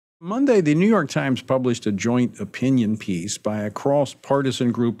Monday, the New York Times published a joint opinion piece by a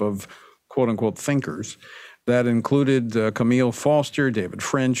cross-partisan group of quote-unquote thinkers that included Camille Foster, David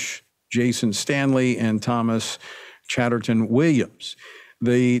French, Jason Stanley, and Thomas Chatterton Williams.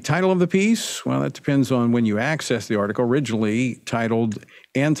 The title of the piece, well, that depends on when you access the article. Originally titled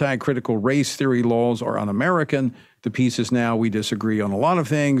Anti-Critical Race Theory Laws Are Un-American. The piece is now We Disagree on a Lot of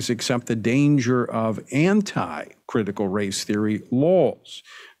Things Except the Danger of Anti-Critical Race Theory Laws.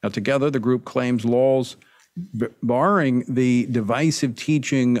 Now, together, the group claims laws barring the divisive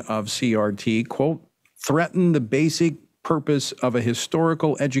teaching of CRT, quote, threaten the basic purpose of a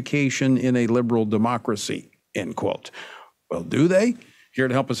historical education in a liberal democracy, end quote. Well, do they? Here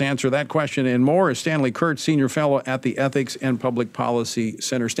to help us answer that question and more is Stanley Kurtz, Senior Fellow at the Ethics and Public Policy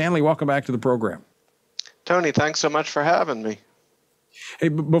Center. Stanley, welcome back to the program. Tony, thanks so much for having me. Hey,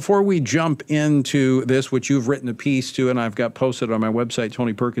 before we jump into this, which you've written a piece to, and I've got posted on my website,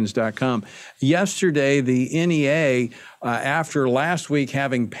 TonyPerkins.com, yesterday the NEA, after last week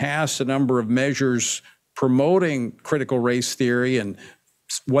having passed a number of measures promoting critical race theory and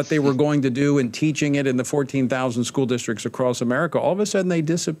what they were going to do and teaching it in the 14,000 school districts across America, all of a sudden they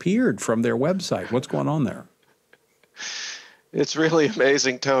disappeared from their website. What's going on there? It's really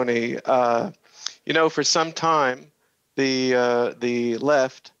amazing, Tony. For some time, the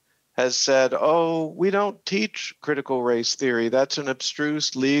left has said, oh, we don't teach critical race theory. That's an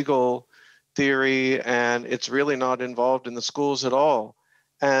abstruse legal theory, and it's really not involved in the schools at all.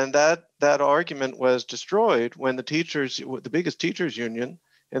 And that argument was destroyed when the biggest teachers union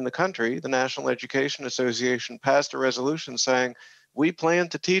in the country, the National Education Association, passed a resolution saying, we plan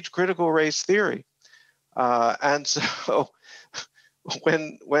to teach critical race theory. And so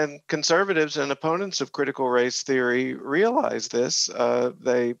when conservatives and opponents of critical race theory realized this,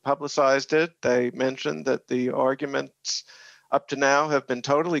 they publicized it. They mentioned that the arguments up to now have been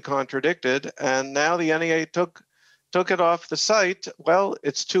totally contradicted, and now the NEA took it off the site. Well,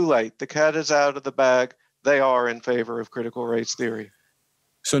 it's too late. The cat is out of the bag. They are in favor of critical race theory.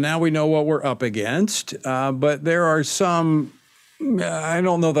 So now we know what we're up against, but there are some, I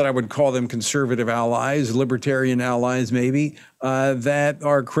don't know that I would call them conservative allies, libertarian allies maybe, that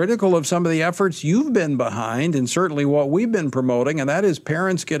are critical of some of the efforts you've been behind and certainly what we've been promoting, and that is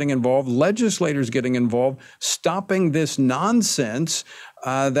parents getting involved, legislators getting involved, stopping this nonsense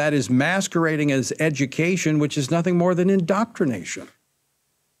that is masquerading as education, which is nothing more than indoctrination.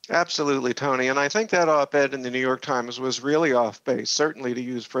 Absolutely, Tony. And I think that op-ed in the New York Times was really off base, certainly to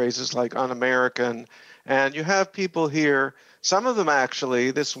use phrases like un-American. And you have people here, some of them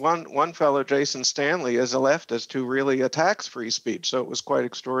actually, this one fellow, Jason Stanley, is a leftist who really attacks free speech. So it was quite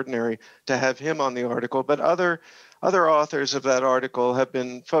extraordinary to have him on the article. But other authors of that article have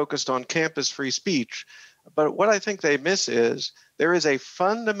been focused on campus free speech. But what I think they miss is there is a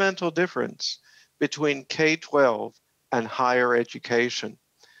fundamental difference between K-12 and higher education.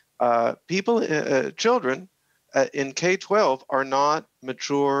 Children in K-12 are not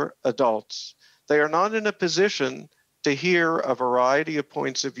mature adults. They are not in a position to hear a variety of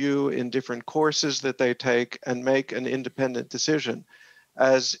points of view in different courses that they take and make an independent decision.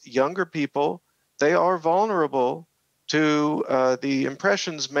 As younger people, they are vulnerable to the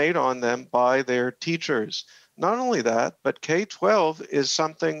impressions made on them by their teachers. Not only that, but K-12 is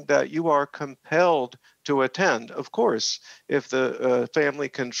something that you are compelled to attend. Of course, if the family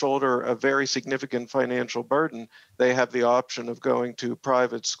can shoulder a very significant financial burden, they have the option of going to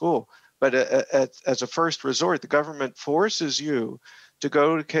private school. But as a first resort, the government forces you to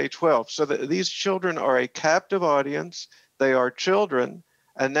go to K-12. So that these children are a captive audience. They are children,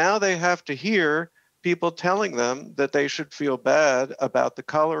 and now they have to hear people telling them that they should feel bad about the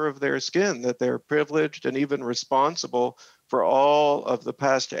color of their skin, that they're privileged and even responsible for all of the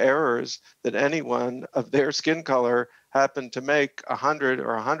past errors that anyone of their skin color happened to make 100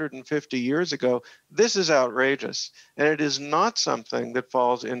 or 150 years ago. This is outrageous, and it is not something that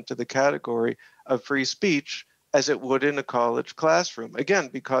falls into the category of free speech as it would in a college classroom. Again,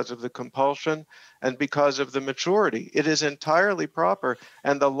 because of the compulsion and because of the maturity. It is entirely proper,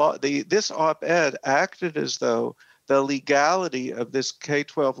 and this op-ed acted as though the legality of this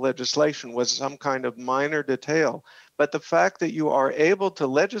K-12 legislation was some kind of minor detail. But the fact that you are able to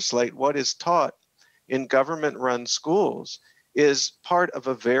legislate what is taught in government-run schools is part of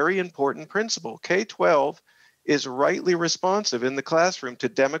a very important principle. K-12 is rightly responsive in the classroom to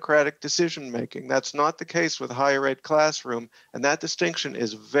democratic decision-making. That's not the case with higher ed classroom, and that distinction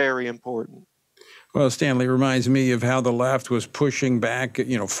is very important. Well, Stanley, reminds me of how the left was pushing back,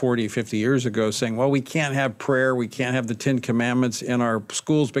 40, 50 years ago, saying, well, we can't have prayer, we can't have the Ten Commandments in our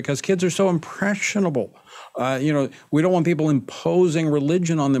schools because kids are so impressionable. We don't want people imposing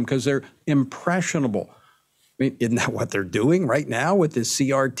religion on them because they're impressionable. I mean, isn't that what they're doing right now with this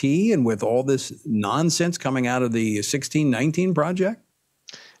CRT and with all this nonsense coming out of the 1619 Project?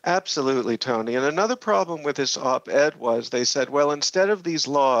 Absolutely, Tony. And another problem with this op-ed was they said, well, instead of these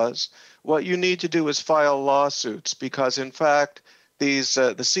laws, what you need to do is file lawsuits because, in fact, the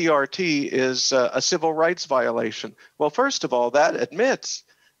CRT is a civil rights violation. Well, first of all, that admits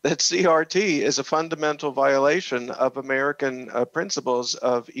that CRT is a fundamental violation of American principles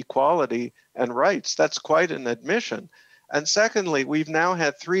of equality and rights. That's quite an admission. And secondly, we've now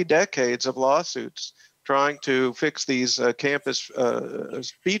had 3 decades of lawsuits trying to fix these campus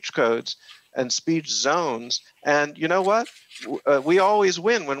speech codes and speech zones. And you know what? We always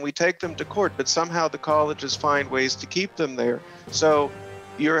win when we take them to court, but somehow the colleges find ways to keep them there. So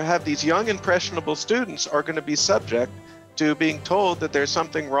you have these young, impressionable students are going to be subject to being told that there's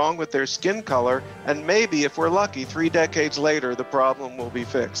something wrong with their skin color, and maybe, if we're lucky, 3 decades later, the problem will be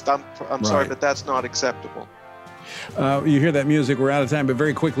fixed. I'm sorry, but that's not acceptable. You hear that music, we're out of time, but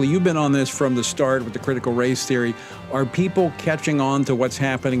very quickly, you've been on this from the start with the critical race theory. Are people catching on to what's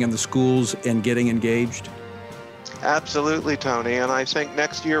happening in the schools and getting engaged? Absolutely, Tony, and I think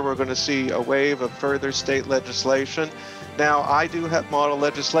next year we're going to see a wave of further state legislation. Now, I do have model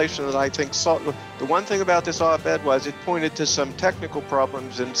legislation that I think the one thing about this op-ed was it pointed to some technical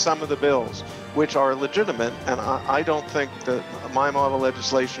problems in some of the bills, which are legitimate, and I don't think that my model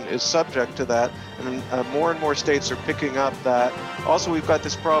legislation is subject to that, and more and more states are picking up that. Also, we've got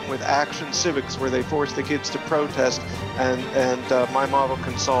this problem with action civics where they force the kids to protest, and my model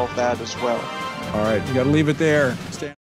can solve that as well. All right, you got to leave it there.